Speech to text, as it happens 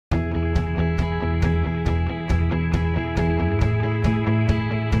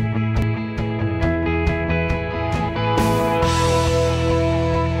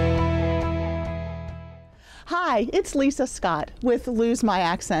Hi, it's Lisa Scott with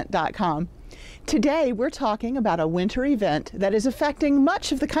LoseMyAccent.com. Today we're talking about a winter event that is affecting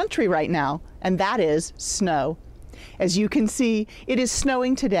much of the country right now, and that is snow. As you can see, it is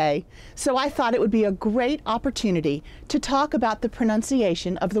snowing today, so I thought it would be a great opportunity to talk about the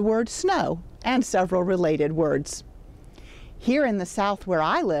pronunciation of the word snow and several related words. Here in the South where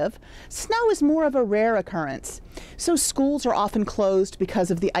I live, snow is more of a rare occurrence, so schools are often closed because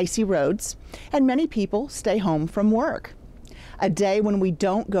of the icy roads, and many people stay home from work. A day when we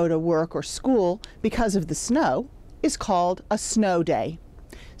don't go to work or school because of the snow is called a snow day.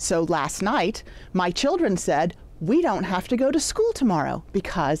 So last night, my children said, "We don't have to go to school tomorrow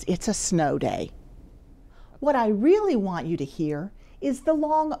because it's a snow day." What I really want you to hear is the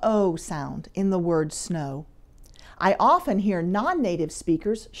long O sound in the word snow. I often hear non-native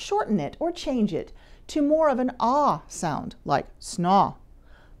speakers shorten it or change it to more of an ah sound, like snaw.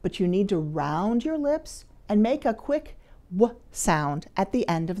 But you need to round your lips and make a quick w sound at the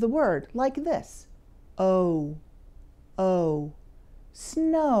end of the word, like this. O, O,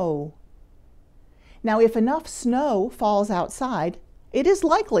 snow. Now, if enough snow falls outside, it is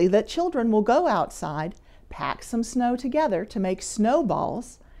likely that children will go outside, pack some snow together to make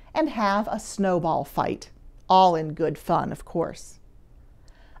snowballs, and have a snowball fight. All in good fun, of course.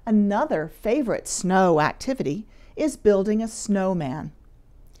 Another favorite snow activity is building a snowman.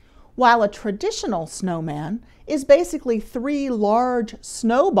 While a traditional snowman is basically 3 large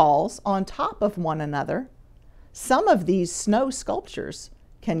snowballs on top of one another, some of these snow sculptures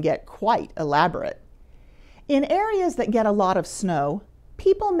can get quite elaborate. In areas that get a lot of snow,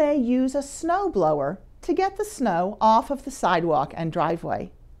 people may use a snowblower to get the snow off of the sidewalk and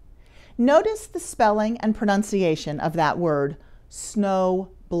driveway. Notice the spelling and pronunciation of that word, snow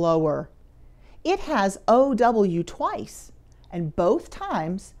blower. It has OW twice, and both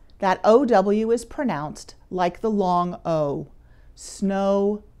times that OW is pronounced like the long O,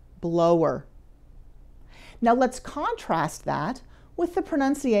 snow blower. Now let's contrast that with the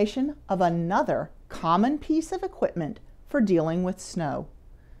pronunciation of another common piece of equipment for dealing with snow,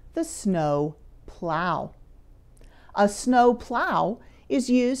 the snow plow. A snow plow is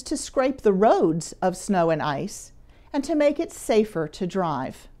used to scrape the roads of snow and ice and to make it safer to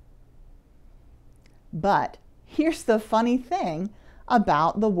drive. But here's the funny thing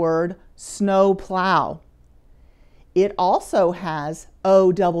about the word snow plow. It also has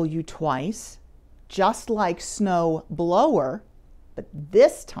OW twice, just like snow blower, but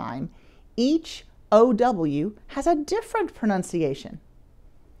this time each OW has a different pronunciation.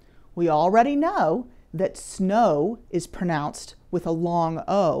 We already know that snow is pronounced with a long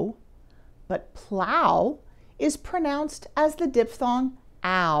O, but plow is pronounced as the diphthong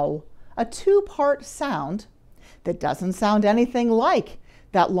ow, a 2-part sound that doesn't sound anything like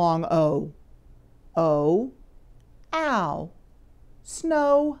that long O. O, ow,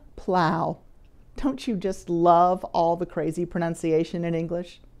 snow plow. Don't you just love all the crazy pronunciation in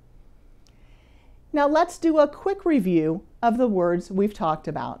English? Now let's do a quick review of the words we've talked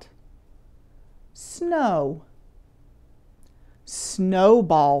about. Snow,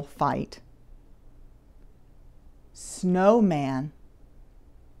 snowball fight, snowman,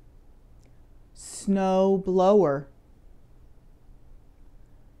 snow blower,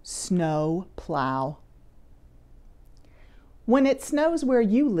 snow plow. When it snows where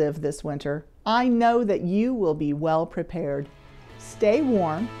you live this winter, I know that you will be well prepared. Stay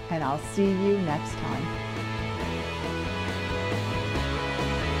warm, and I'll see you next time.